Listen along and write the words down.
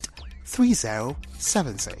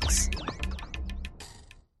3076.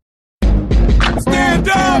 Stand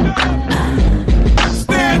up!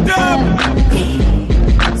 Stand up!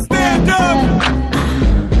 Stand up!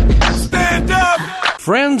 Stand up!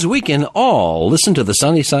 Friends, we can all listen to the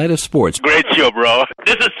sunny side of sports. Great show, bro.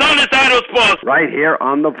 This is Sunny Side of Sports. Right here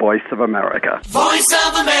on the Voice of America. Voice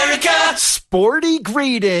of America! Sporty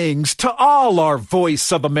greetings to all our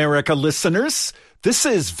Voice of America listeners. This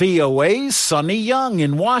is VOA's Sonny Young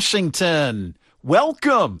in Washington.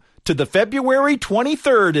 Welcome to the February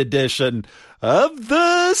 23rd edition of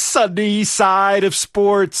the Sunny Side of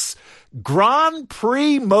Sports. Grand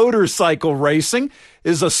Prix motorcycle racing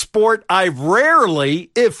is a sport I've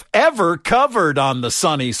rarely, if ever, covered on the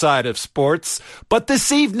Sunny Side of Sports. But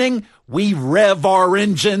this evening, we rev our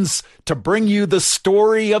engines to bring you the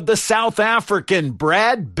story of the South African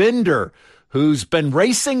Brad Binder, who's been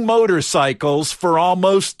racing motorcycles for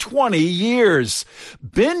almost 20 years.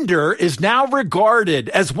 Binder is now regarded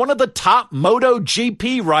as one of the top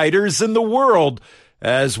MotoGP riders in the world,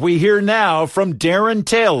 as we hear now from Darren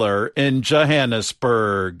Taylor in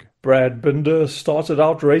Johannesburg. Brad Binder started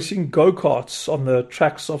out racing go-karts on the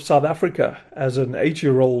tracks of South Africa as an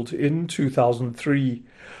 8-year-old in 2003.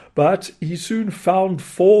 But he soon found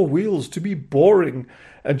four wheels to be boring,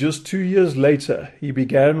 and just 2 years later he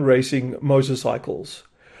began racing motorcycles.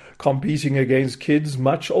 Competing against kids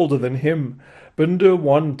much older than him, Binder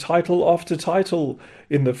won title after title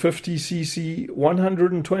in the 50cc,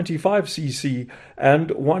 125cc and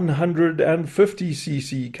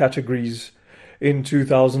 150cc categories. In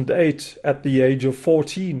 2008, at the age of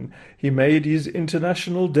 14, he made his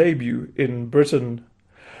international debut in Britain.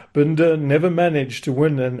 Binder never managed to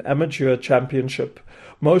win an amateur championship,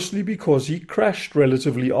 mostly because he crashed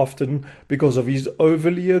relatively often because of his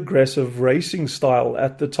overly aggressive racing style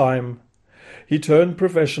at the time. He turned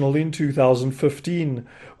professional in 2015,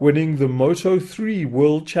 winning the Moto3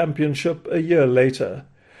 World Championship a year later.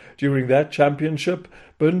 During that championship,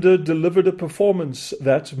 Binder delivered a performance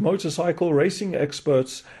that motorcycle racing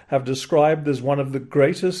experts have described as one of the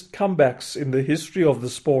greatest comebacks in the history of the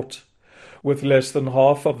sport. With less than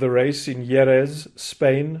half of the race in Jerez,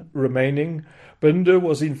 Spain, remaining, Binder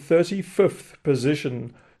was in 35th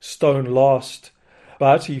position, stone last.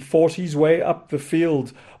 But he fought his way up the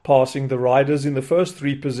field, passing the riders in the first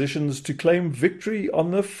three positions to claim victory on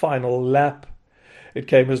the final lap. It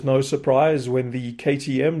came as no surprise when the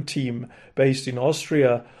KTM team, based in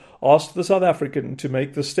Austria, asked the South African to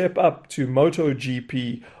make the step up to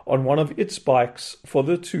MotoGP on one of its bikes for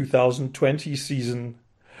the 2020 season.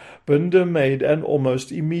 Binder made an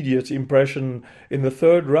almost immediate impression in the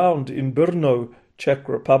third round in Brno, Czech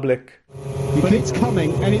Republic. But it's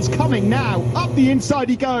coming, and it's coming now. Up the inside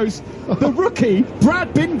he goes. The rookie,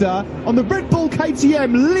 Brad Binder, on the Red Bull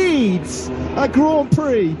KTM leads a Grand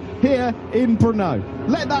Prix here in Brno.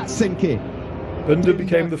 Let that sink in. Binder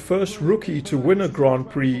became the first rookie to win a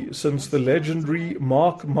Grand Prix since the legendary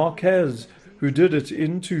Marc Marquez, who did it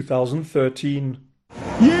in 2013.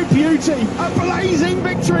 You beauty, a blazing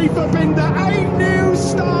victory for Binder. A new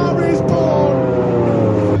star is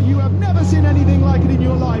born. You have never seen anything like it in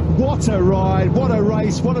your life. What a ride, what a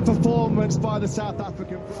race, what a performance by the South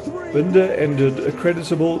African. Binder ended a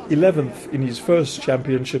creditable 11th in his first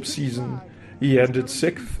championship season. He ended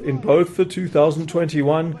 6th in both the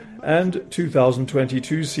 2021 and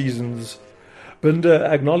 2022 seasons. Binder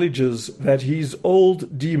acknowledges that his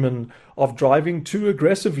old demon of driving too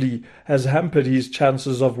aggressively has hampered his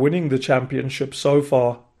chances of winning the championship so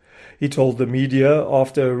far. He told the media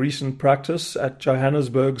after a recent practice at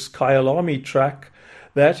Johannesburg's Kyalami track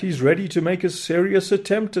that he's ready to make a serious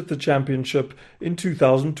attempt at the championship in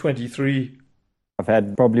 2023. I've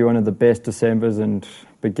had probably one of the best Decembers and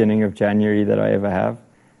beginning of January that I ever have.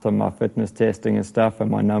 So my fitness testing and stuff, and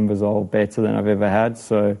my numbers are all better than I've ever had.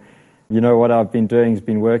 So, you know, what I've been doing has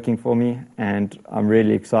been working for me, and I'm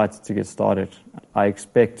really excited to get started. I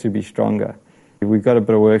expect to be stronger. We've got a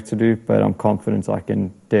bit of work to do, but I'm confident I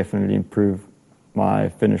can definitely improve my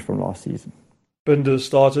finish from last season. Binder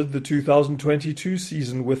started the 2022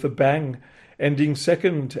 season with a bang, ending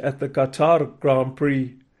second at the Qatar Grand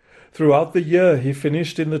Prix. Throughout the year, he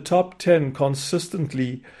finished in the top 10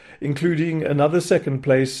 consistently, including another second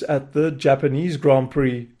place at the Japanese Grand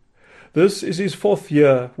Prix. This is his fourth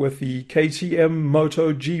year with the KTM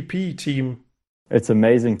MotoGP team. It's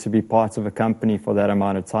amazing to be part of a company for that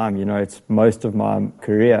amount of time. You know, it's most of my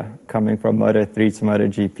career coming from Moto3 to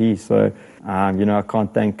MotoGP. So, I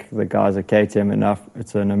can't thank the guys at KTM enough.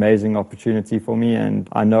 It's an amazing opportunity for me, and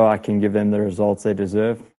I know I can give them the results they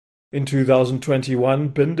deserve. In 2021,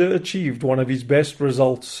 Binder achieved one of his best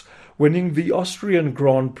results, winning the Austrian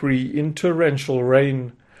Grand Prix in torrential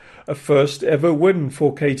rain. a first ever win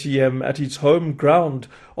for KTM at its home ground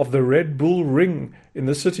of the Red Bull Ring in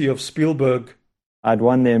the city of Spielberg. I'd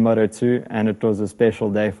won there in Moto2 and it was a special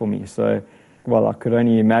day for me. So, well, I could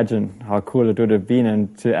only imagine how cool it would have been,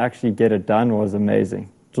 and to actually get it done was amazing.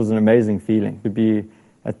 It was an amazing feeling to be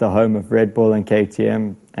at the home of Red Bull and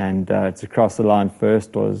KTM, and to cross the line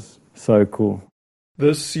first was so cool.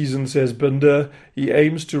 This season, says Binder, he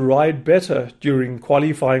aims to ride better during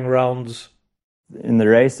qualifying rounds. In the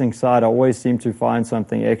racing side, I always seem to find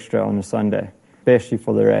something extra on a Sunday, especially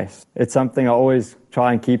for the race. It's something I always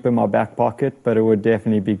try and keep in my back pocket, but it would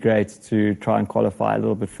definitely be great to try and qualify a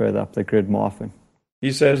little bit further up the grid more often.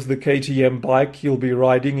 He says the KTM bike he'll be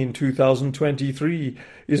riding in 2023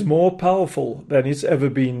 is more powerful than it's ever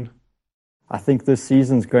been. I think this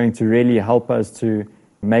season's going to really help us to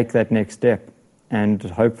make that next step, and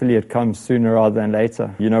hopefully it comes sooner rather than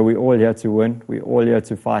later. You know, we're all here to win. We're all here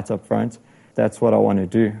to fight up front. That's what I want to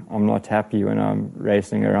do. I'm not happy when I'm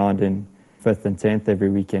racing around in 5th and 10th every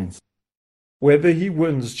weekend. Whether he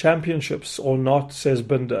wins championships or not, says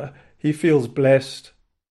Binder, he feels blessed.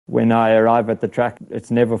 When I arrive at the track,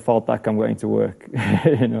 it's never felt like I'm going to work.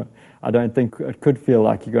 You know, I don't think it could feel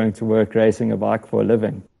like you're going to work racing a bike for a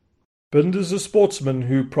living. Binder's a sportsman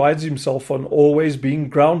who prides himself on always being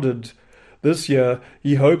grounded. This year,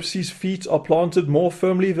 he hopes his feet are planted more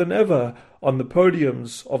firmly than ever on the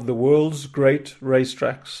podiums of the world's great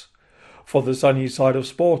racetracks. For the sunny side of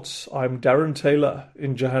sports, I'm Darren Taylor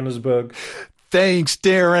in Johannesburg. Thanks,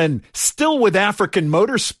 Darren. Still with African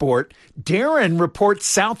motorsport, Darren reports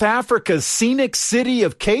South Africa's scenic city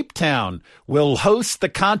of Cape Town will host the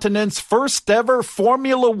continent's first ever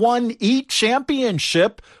Formula One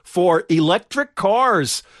E-Championship for electric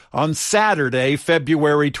cars on Saturday,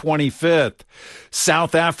 February 25th.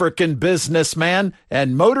 South African businessman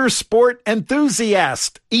and motorsport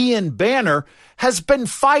enthusiast Ian Banner has been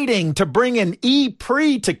fighting to bring an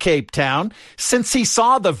E-Prix to Cape Town since he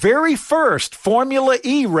saw the very first Formula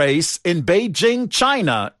E race in Beijing,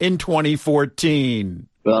 China in 2014.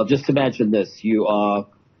 Well, just imagine this. You are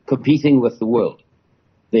competing with the world.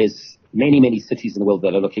 There's many cities in the world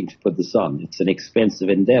that are looking to put this on. It's an expensive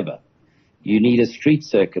endeavor. You need a street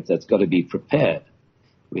circuit that's got to be prepared.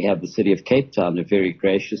 We have the city of Cape Town who very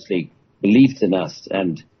graciously believed in us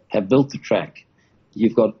and have built the track.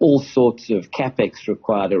 You've got all sorts of capex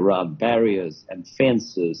required around barriers and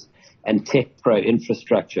fences and tech pro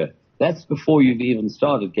infrastructure. That's before you've even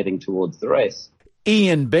started getting towards the race.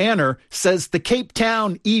 Ian Banner says the Cape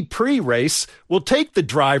Town E-Prix race will take the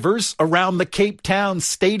drivers around the Cape Town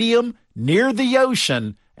Stadium, near the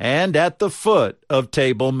ocean, and at the foot of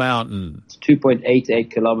Table Mountain. It's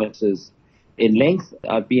 2.88 kilometers in length.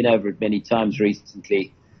 I've been over it many times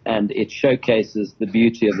recently, and it showcases the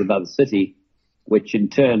beauty of the mother city, which in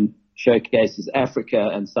turn showcases Africa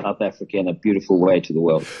and South Africa in a beautiful way to the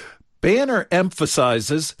world. Banner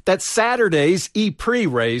emphasizes that Saturday's E-Prix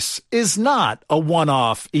race is not a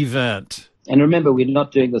one-off event. And remember, we're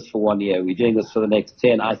not doing this for 1 year. We're doing this for the next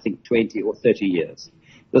 10, I think 20 or 30 years.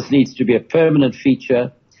 This needs to be a permanent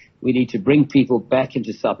feature. We need to bring people back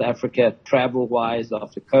into South Africa, travel-wise,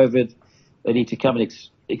 after COVID. They need to come and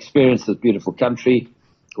experience this beautiful country.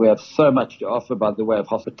 We have so much to offer by the way of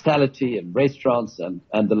hospitality and restaurants and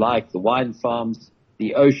the like, the wine farms,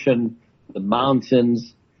 the ocean, the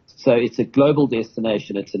mountains. So it's a global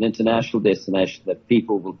destination. It's an international destination that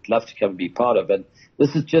people would love to come and be part of. And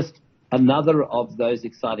this is just another of those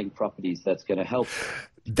exciting properties that's going to help.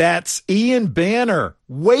 That's Ian Banner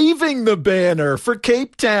waving the banner for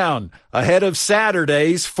Cape Town ahead of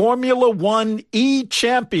Saturday's Formula One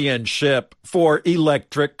E-Championship for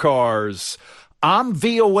electric cars. I'm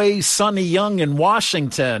VOA's Sonny Young in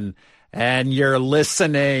Washington, and you're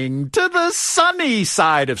listening to the sunny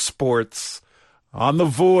side of sports on the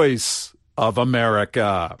Voice of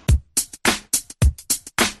America.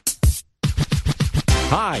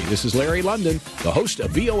 Hi, this is Larry London, the host of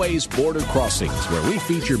VOA's Border Crossings, where we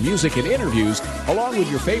feature music and interviews along with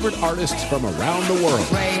your favorite artists from around the world.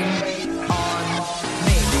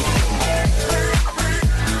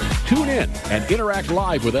 Tune in and interact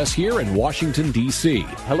live with us here in Washington, D.C.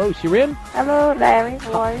 Hello, Shirin. Hello, Larry.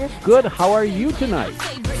 How are you? Good. How are you tonight?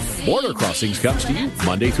 Border Crossings comes to you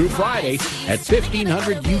Monday through Friday at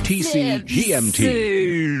 1500 UTC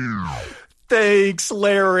GMT. Thanks,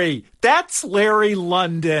 Larry. That's Larry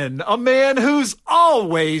London, a man who's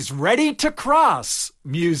always ready to cross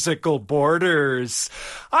musical borders.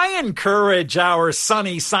 I encourage our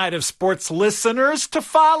Sunny Side of Sports listeners to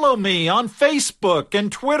follow me on Facebook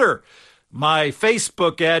and Twitter. My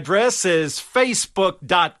Facebook address is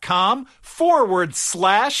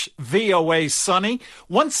facebook.com/VOA Sunny.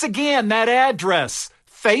 Once again, that address,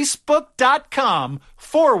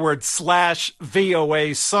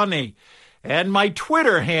 Facebook.com/VOA Sunny. And my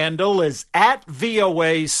Twitter handle is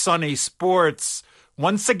 @VOA Sunny Sports.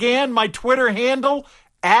 Once again, my Twitter handle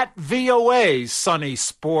 @VOA Sunny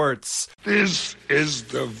Sports. This is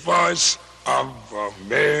the voice of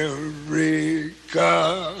America.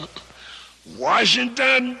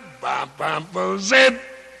 Washington,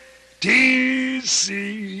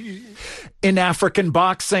 D.C. In African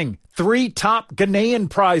boxing, 3 top Ghanaian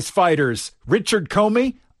prize fighters, Richard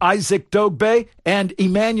Comey, Isaac Dogbe, and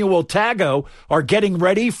Emmanuel Tagoe, are getting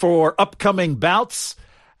ready for upcoming bouts.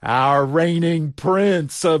 Our reigning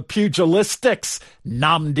prince of pugilistics,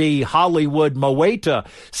 Nnamdi Hollywood Mowaita,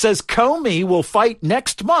 says Comey will fight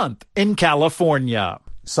next month in California.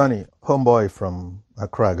 Sonny, homeboy from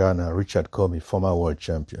Accra, Ghana, Richard Comey, former world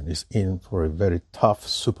champion, is in for a very tough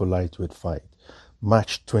super lightweight fight.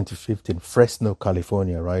 March 25th in Fresno,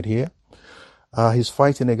 California, right here. He's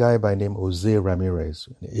fighting a guy by the name Jose Ramirez,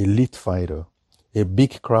 an elite fighter, a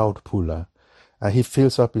big crowd puller. He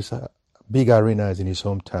fills up his big arenas in his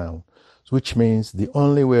hometown, which means the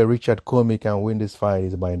only way Richard Comey can win this fight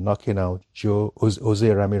is by knocking out Jose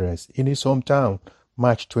Ramirez in his hometown,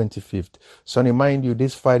 March 25th. Sonny, mind you,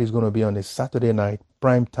 this fight is going to be on a Saturday night,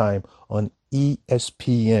 prime time on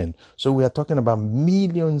ESPN. So we are talking about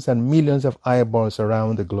millions and millions of eyeballs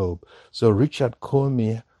around the globe. So Richard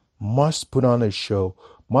Comey must put on a show,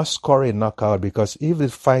 must score a knockout, because if the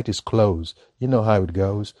fight is close, you know how it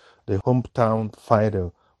goes. The hometown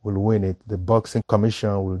fighter will win it. The boxing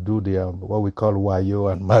commission will do the what we call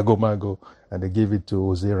wayo and mago, and they give it to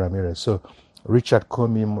Jose Ramirez. So Richard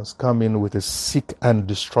Comey must come in with a seek and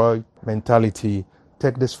destroy mentality,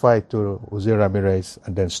 take this fight to Jose Ramirez,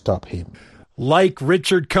 and then stop him. Like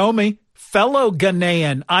Richard Comey, fellow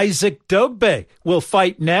Ghanaian Isaac Dogbe will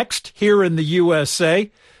fight next here in the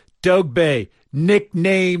USA. Dogbe,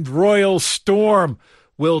 nicknamed Royal Storm,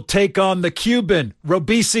 will take on the Cuban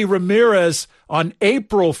Robeisy Ramirez on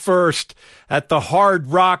April 1st at the Hard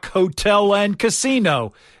Rock Hotel and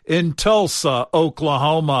Casino in Tulsa,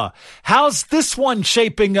 Oklahoma. How's this one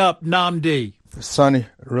shaping up, Nnamdi? Sonny,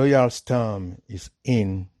 Royal Storm is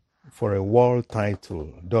in for a world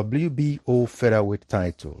title, WBO featherweight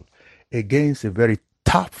title, against a very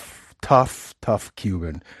tough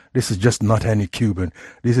Cuban. This is just not any Cuban.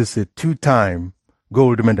 This is a 2-time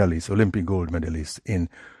gold medalist, Olympic gold medalist in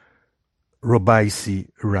Robeisy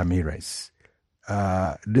Ramirez.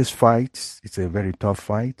 This fight, it's a very tough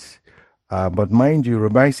fight. But mind you,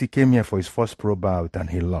 Robeisy came here for his first pro bout and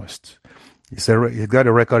he lost. He's got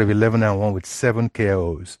a record of 11-1 with 7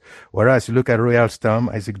 KOs. Whereas you look at Royal Storm,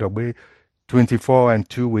 Isaac Dogbe,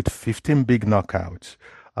 24-2 with 15 big knockouts.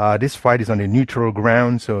 This fight is on a neutral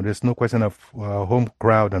ground, so there's no question of home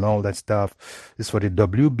crowd and all that stuff. This is for the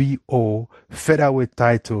WBO featherweight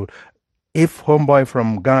title. If homeboy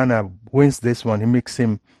from Ghana wins this one, he makes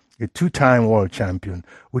him a 2-time world champion,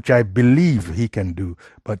 which I believe he can do.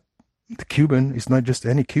 But the Cuban is not just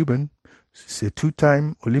any Cuban. He's a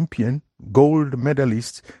 2-time Olympian, gold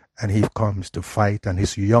medalist, and he comes to fight, and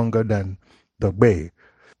he's younger than Dogbe.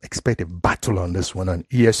 Expect a battle on this one on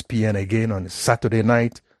ESPN again on Saturday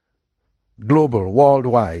night. Global,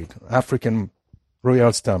 worldwide, African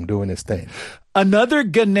Royal Storm doing his thing. Another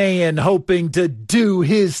Ghanaian hoping to do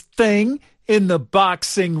his thing in the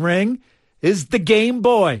boxing ring is the Game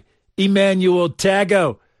Boy, Emmanuel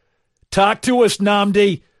Tagoe. Talk to us,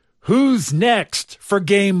 Nnamdi. Who's next for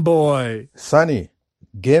Game Boy? Sonny,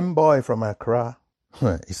 Game Boy from Accra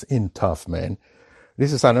is in tough, man.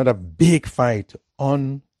 This is another big fight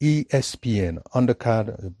on ESPN,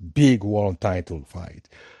 undercard, a big world title fight.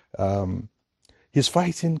 He's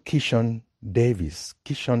fighting Keishon Davis.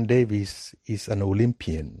 Keishon Davis is an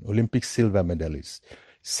Olympian, Olympic silver medalist,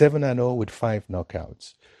 7-0 with 5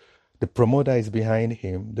 knockouts. The promoter is behind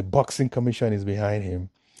him. The boxing commission is behind him.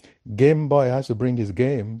 Game Boy has to bring his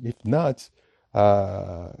game. If not,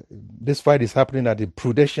 this fight is happening at the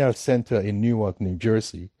Prudential Center in Newark, New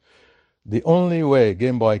Jersey. The only way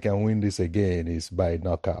Game Boy can win this again is by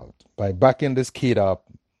knockout, by backing this kid up,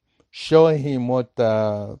 showing him what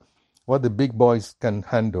the big boys can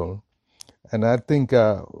handle. And I think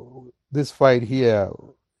this fight here,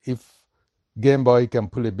 if Game Boy can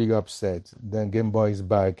pull a big upset, then Game Boy is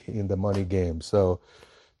back in the money game. So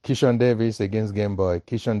Keishon Davis against Game Boy.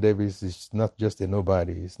 Keishon Davis is not just a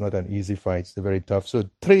nobody. It's not an easy fight. It's very tough. So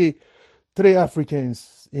three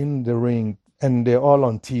Africans in the ring, and they're all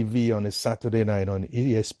on TV on a Saturday night on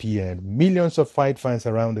ESPN. Millions of fight fans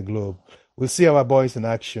around the globe. We'll see our boys in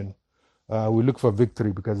action we look for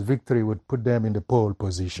victory, because victory would put them in the pole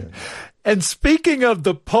position. And speaking of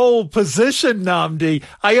the pole position, Nnamdi,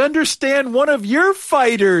 I understand one of your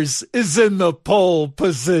fighters is in the pole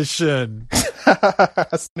position.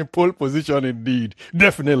 The pole position indeed.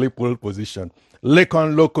 Definitely pole position.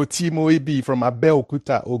 Lekon Loko Timo Ibi from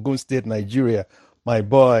Abeokuta, Ogun State, Nigeria. My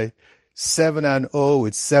boy, 7-0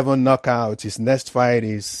 with 7 knockouts. His next fight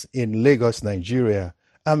is in Lagos, Nigeria.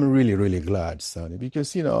 I'm really, really glad, Sonny,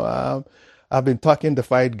 because, I've been talking the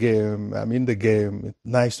fight game. I'm in the game. It's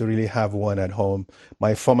nice to really have one at home.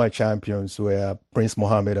 My former champions were Prince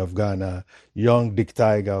Mohammed of Ghana, young Dick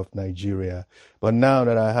Tiger of Nigeria. But now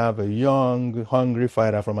that I have a young, hungry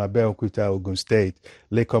fighter from Abeokuta, Ogun State,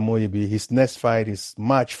 Lekon Moyibi, his next fight is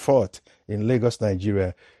March 4th in Lagos,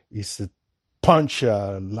 Nigeria. He's a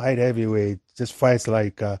puncher, light heavyweight, just fights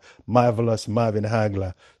like marvelous Marvin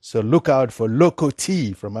Hagler. So look out for Loko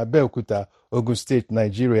T from Abeokuta, Ogun State,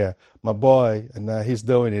 Nigeria. My boy, and he's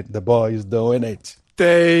doing it. The boy is doing it.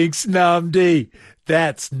 Thanks, Nnamdi.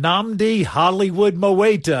 That's Nnamdi Hollywood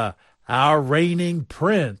Moeta, our reigning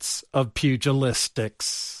prince of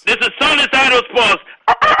pugilistics. This is Sonny Idol Sports.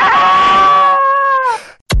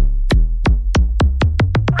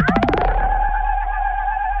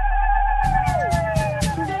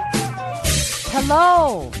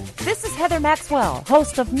 Hello, this is Heather Maxwell,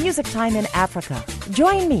 host of Music Time in Africa.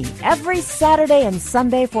 Join me every Saturday and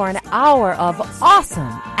Sunday for an hour of awesome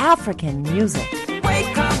African music.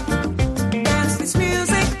 Wake up, dance this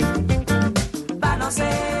music.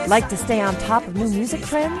 Like to stay on top of new music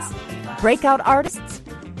trends? Breakout artists?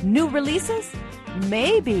 New releases?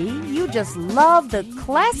 Maybe you just love the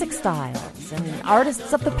classic styles and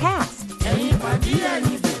artists of the past.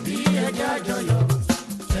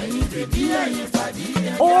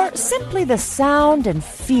 Or simply the sound and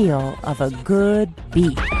feel of a good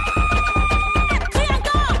beat.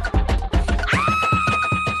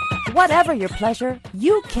 Whatever your pleasure,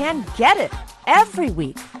 you can get it every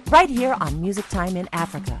week right here on Music Time in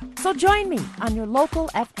Africa. So join me on your local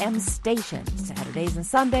FM station Saturdays and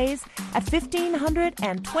Sundays at 1500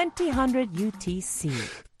 and 2000 UTC.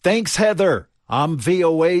 Thanks, Heather. I'm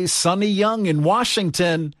VOA's Sonny Young in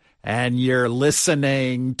Washington, and you're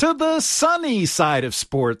listening to the sunny side of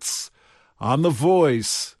sports on the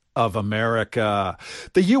Voice of America.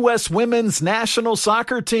 The U.S. women's national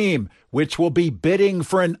soccer team, which will be bidding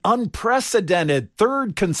for an unprecedented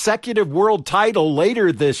third consecutive world title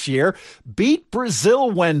later this year, beat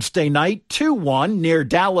Brazil Wednesday night 2-1 near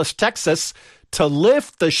Dallas, Texas, to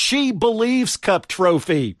lift the She Believes Cup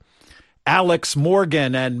trophy. Alex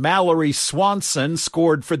Morgan and Mallory Swanson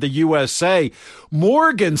scored for the USA.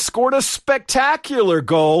 Morgan scored a spectacular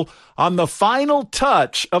goal on the final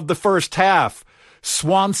touch of the first half.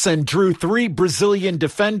 Swanson drew 3 Brazilian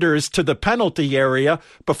defenders to the penalty area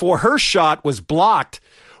before her shot was blocked.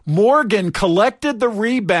 Morgan collected the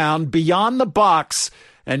rebound beyond the box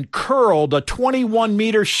and curled a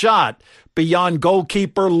 21-meter shot beyond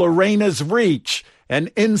goalkeeper Lorena's reach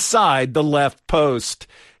and inside the left post.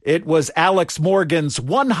 It was Alex Morgan's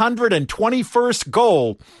 121st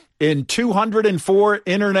goal in 204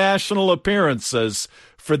 international appearances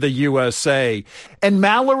for the USA. And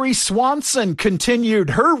Mallory Swanson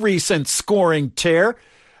continued her recent scoring tear.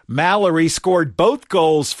 Mallory scored both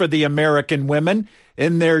goals for the American women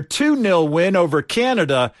in their 2-0 win over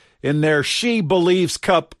Canada in their She Believes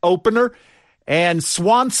Cup opener. And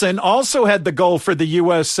Swanson also had the goal for the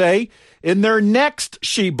USA in their next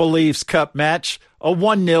She Believes Cup match, a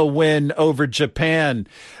 1-0 win over Japan.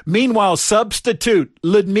 Meanwhile, substitute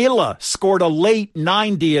Ludmila scored a late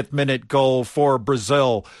 90th minute goal for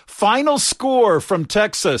Brazil. Final score from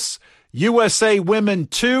Texas, USA women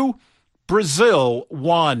 2, Brazil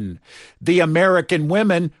 1. The American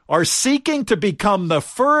women are seeking to become the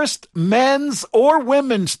first men's or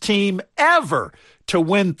women's team ever to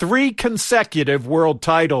win 3 consecutive world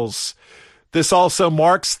titles. This also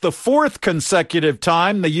marks the 4th consecutive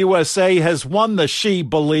time the USA has won the She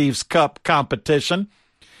Believes Cup competition.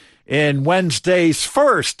 In Wednesday's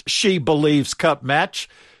first She Believes Cup match,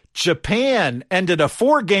 Japan ended a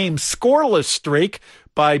 4-game scoreless streak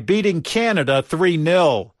by beating Canada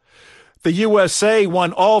 3-0. The USA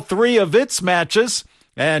won all 3 of its matches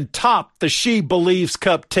and topped the She Believes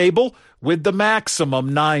Cup table with the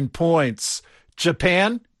maximum 9 points.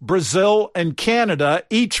 Japan, Brazil, and Canada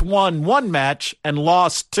each won 1 match and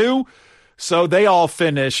lost 2, so they all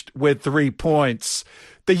finished with 3 points.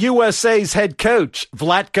 The USA's head coach,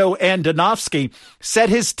 Vlatko Andonovski, said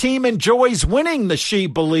his team enjoys winning the She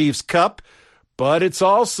Believes Cup, but it's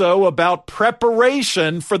also about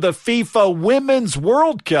preparation for the FIFA Women's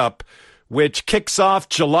World Cup, which kicks off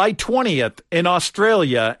July 20th in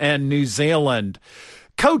Australia and New Zealand.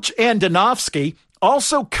 Coach Andonovski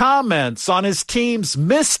also comments on his team's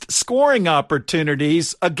missed scoring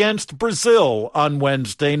opportunities against Brazil on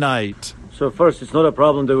Wednesday night. So first, it's not a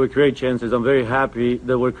problem that we create chances. I'm very happy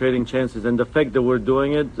that we're creating chances, and the fact that we're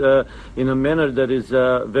doing it in a manner that is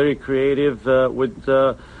very creative with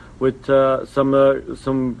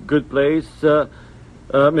some good plays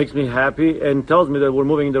makes me happy and tells me that we're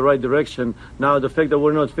moving in the right direction. Now, the fact that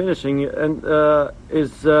we're not finishing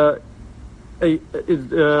is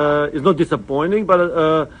not disappointing,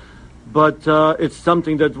 but it's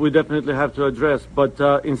something that we definitely have to address. But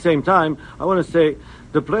in the same time, I want to say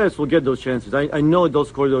the players will get those chances. I know they'll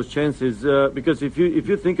score those chances because if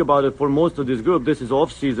you think about it, for most of this group, this is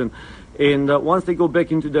off season, and once they go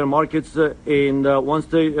back into their markets and once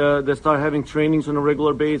they start having trainings on a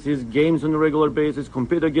regular basis, games on a regular basis,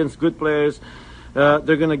 compete against good players, they're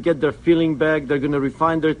going to get their feeling back. They're going to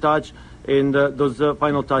refine their touch, and those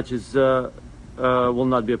final touches will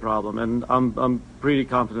not be a problem, and I'm pretty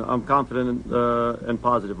confident. I'm confident and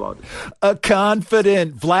positive about it. A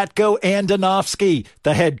confident Vlatko Andonovski,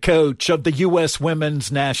 the head coach of the U.S.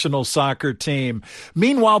 women's national soccer team.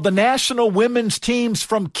 Meanwhile, the national women's teams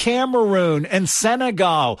from Cameroon and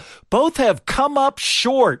Senegal both have come up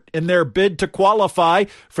short in their bid to qualify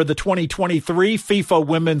for the 2023 FIFA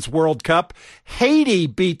Women's World Cup. Haiti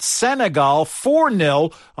beat Senegal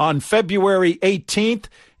 4-0 on February 18th.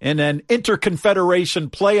 in an interconfederation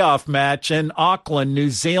playoff match in Auckland, New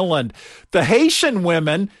Zealand. The Haitian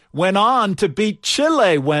women went on to beat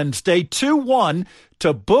Chile Wednesday 2-1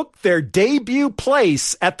 to book their debut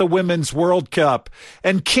place at the Women's World Cup.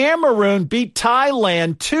 And Cameroon beat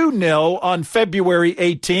Thailand 2-0 on February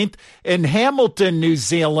 18th in Hamilton, New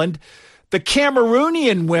Zealand. The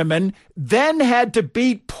Cameroonian women then had to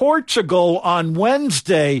beat Portugal on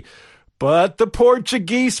Wednesday, but the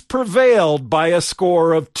Portuguese prevailed by a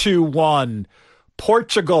score of 2-1.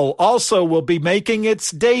 Portugal also will be making its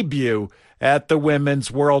debut at the Women's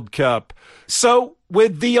World Cup. So,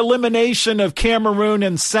 with the elimination of Cameroon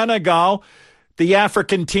and Senegal, the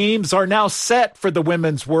African teams are now set for the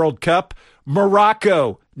Women's World Cup.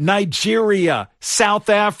 Morocco, Nigeria, South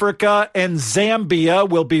Africa, and Zambia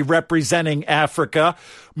will be representing Africa.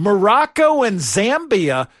 Morocco and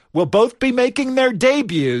Zambia will both be making their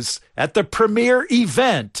debuts at the premier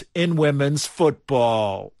event in women's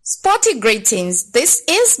football. Sporty greetings. This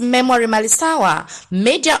is Memory Malisawa,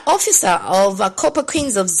 Media Officer of Copa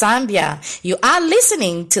Queens of Zambia. You are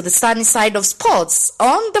listening to the Sunny Side of Sports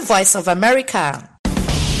on the Voice of America.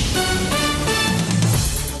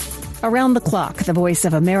 Around the clock, the Voice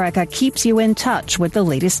of America keeps you in touch with the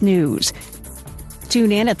latest news.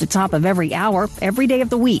 Tune in at the top of every hour, every day of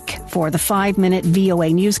the week for the 5-minute VOA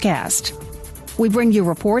newscast. We bring you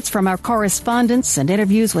reports from our correspondents and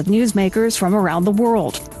interviews with newsmakers from around the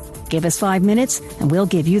world. Give us 5 minutes and we'll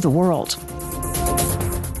give you the world.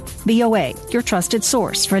 VOA, your trusted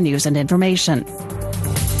source for news and information.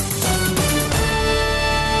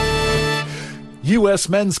 U.S.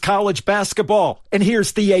 men's college basketball. And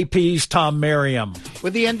here's the AP's Tom Merriam.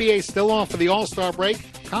 With the NBA still off for the All-Star break,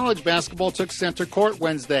 college basketball took center court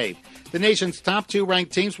Wednesday. The nation's top two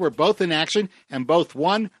ranked teams were both in action and both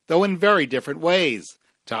won, though in very different ways.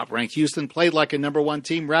 Top-ranked Houston played like a number one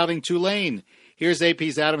team, routing Tulane. Here's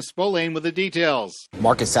AP's Adam Spolane with the details.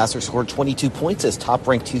 Marcus Sasser scored 22 points as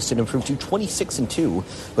top-ranked Houston improved to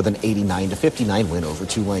 26-2 with an 89-59 win over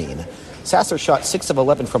Tulane. Sasser shot 6 of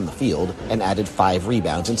 11 from the field and added 5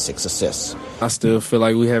 rebounds and 6 assists. I still feel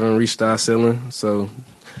like we haven't reached our ceiling, so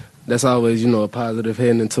that's always, a positive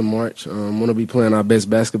heading into March. Want to be playing our best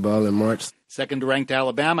basketball in March. Second-ranked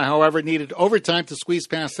Alabama, however, needed overtime to squeeze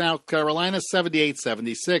past South Carolina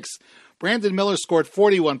 78-76. Brandon Miller scored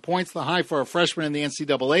 41 points, the high for a freshman in the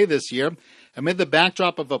NCAA this year, amid the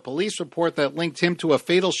backdrop of a police report that linked him to a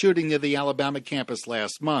fatal shooting near the Alabama campus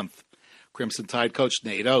last month. Crimson Tide coach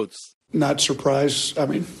Nate Oates. Not surprised.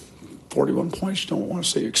 41 points, don't want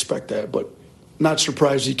to say you expect that, but not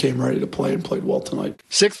surprised he came ready to play and played well tonight.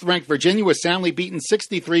 Sixth-ranked Virginia was soundly beaten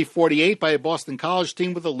 63-48 by a Boston College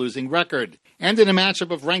team with a losing record. And in a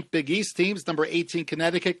matchup of ranked Big East teams, number 18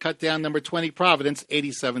 Connecticut cut down number 20 Providence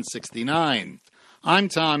 87-69. I'm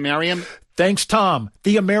Tom Merriam. Thanks, Tom.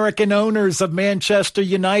 The American owners of Manchester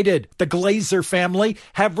United, the Glazer family,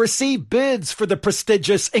 have received bids for the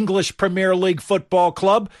prestigious English Premier League football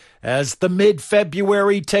club as the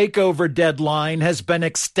mid-February takeover deadline has been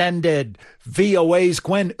extended. VOA's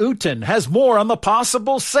Gwen Uten has more on the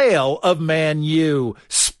possible sale of Man U.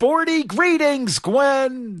 sporty greetings,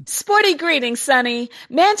 Gwen. Sporty greetings, Sonny.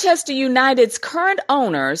 Manchester United's current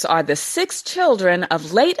owners are the 6 children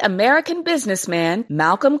of late American businessman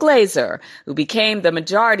Malcolm Glazer, who became the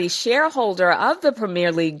majority shareholder of the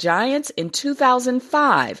Premier League Giants in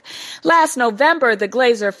 2005. Last November, the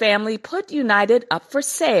Glazer family put United up for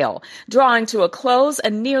sale, drawing to a close a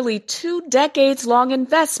nearly 2 decades-long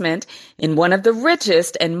investment in one of the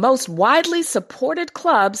richest and most widely supported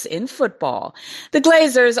clubs in football. The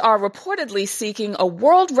Glazers are reportedly seeking a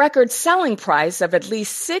world record selling price of at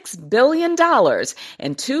least $6 billion,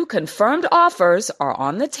 and 2 confirmed offers are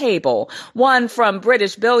on the table, one from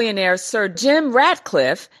British billionaire Sir Jim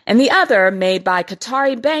Ratcliffe, and the other made by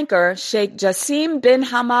Qatari banker Sheikh Jassim bin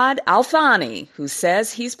Hamad Al Thani, who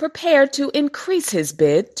says he's prepared to increase his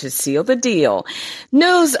bid to seal the deal.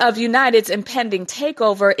 News of United's impending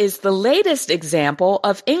takeover is the latest example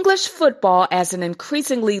of English football as an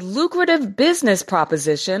increasingly lucrative business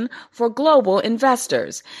proposition for global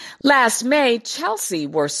investors. Last May, Chelsea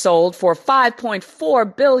were sold for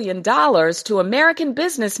 $5.4 billion to American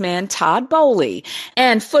businessman Todd Boehly,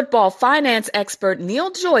 and football finance expert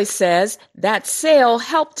Neil Joyce says that sale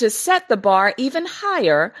helped to set the bar even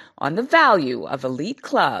higher on the value of elite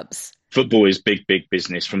clubs. Football is big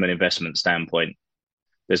business from an investment standpoint.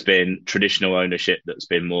 There's been traditional ownership that's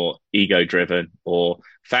been more ego-driven or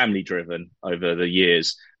family-driven over the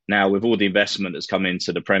years. Now, with all the investment that's come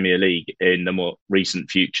into the Premier League in the more recent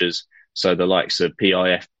futures, so the likes of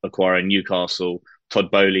PIF acquiring Newcastle,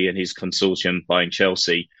 Todd Boehly and his consortium buying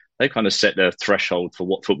Chelsea, they kind of set the threshold for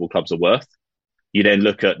what football clubs are worth. You then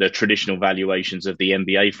look at the traditional valuations of the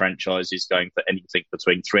NBA franchises going for anything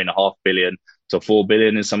between $3.5 billion to $4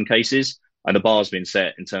 billion in some cases. And the bar's been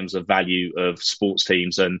set in terms of value of sports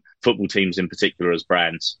teams and football teams in particular as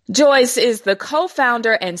brands. Joyce is the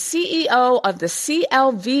co-founder and CEO of the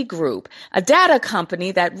CLV Group, a data company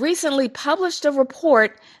that recently published a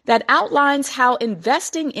report that outlines how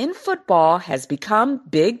investing in football has become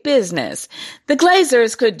big business. The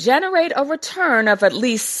Glazers could generate a return of at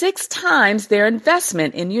least 6 times their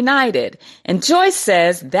investment in United. And Joyce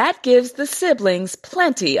says that gives the siblings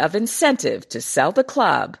plenty of incentive to sell the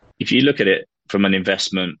club. If you look at it from an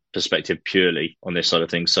investment perspective purely on this side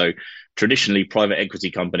of things, so traditionally private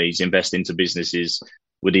equity companies invest into businesses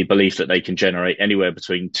with the belief that they can generate anywhere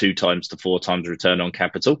between 2 times to 4 times return on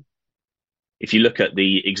capital. If you look at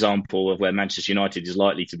the example of where Manchester United is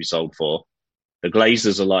likely to be sold for, the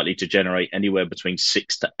Glazers are likely to generate anywhere between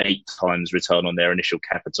 6 to 8 times return on their initial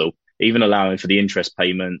capital, even allowing for the interest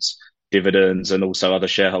payments, dividends, and also other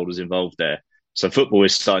shareholders involved there. So football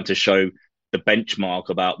is starting to show the benchmark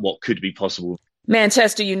about what could be possible.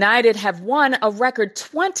 Manchester United have won a record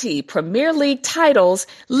 20 Premier League titles,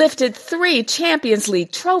 lifted 3 Champions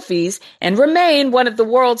League trophies, and remain one of the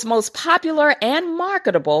world's most popular and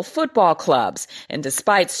marketable football clubs. And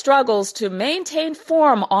despite struggles to maintain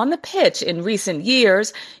form on the pitch in recent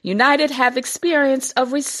years, United have experienced a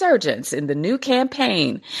resurgence in the new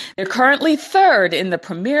campaign. They're currently 3rd in the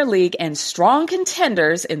Premier League and strong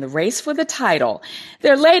contenders in the race for the title.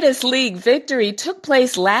 Their latest league victory took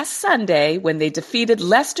place last Sunday when they defeated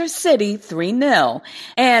Leicester City 3-0.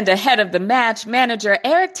 And ahead of the match, manager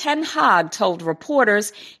Erik ten Hag told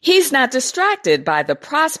reporters he's not distracted by the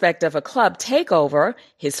prospect of a club takeover.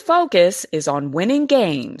 His focus is on winning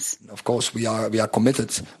games. Of course, we are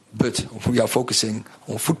committed, but we are focusing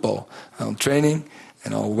on football, on training,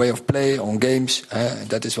 and our way of play, on games. And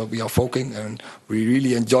that is what we are focusing, and we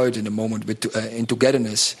really enjoy it in the moment in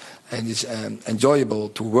togetherness, and it's enjoyable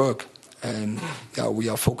to work. And we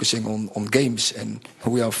are focusing on games, and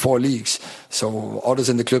we have 4 leagues. So others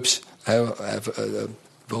in the clubs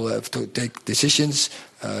will have to take decisions,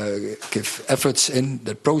 give efforts in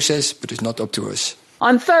the process, but it's not up to us.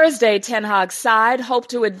 On Thursday, Ten Hag's side hoped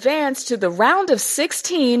to advance to the round of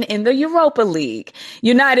 16 in the Europa League.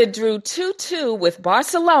 United drew 2-2 with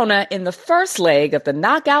Barcelona in the first leg of the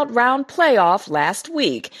knockout round playoff last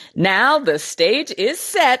week. Now the stage is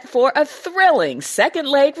set for a thrilling second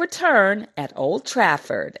leg return at Old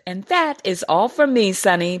Trafford. And that is all from me,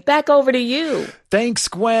 Sonny. Back over to you. Thanks,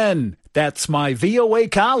 Gwen. That's my VOA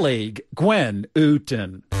colleague, Gwen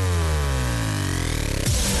Uten.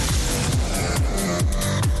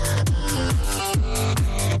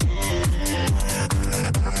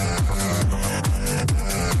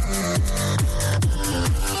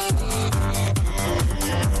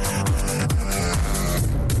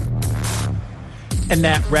 And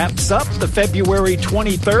that wraps up the February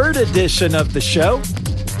 23rd edition of the show.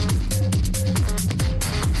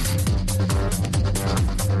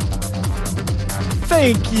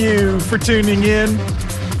 Thank you for tuning in.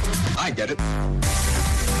 I get it.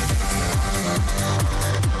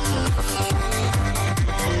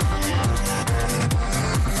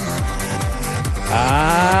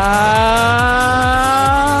 I'm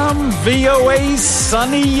VOA's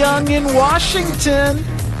Sonny Young in Washington.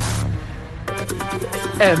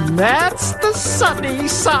 And that's the sunny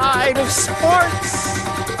side of sports.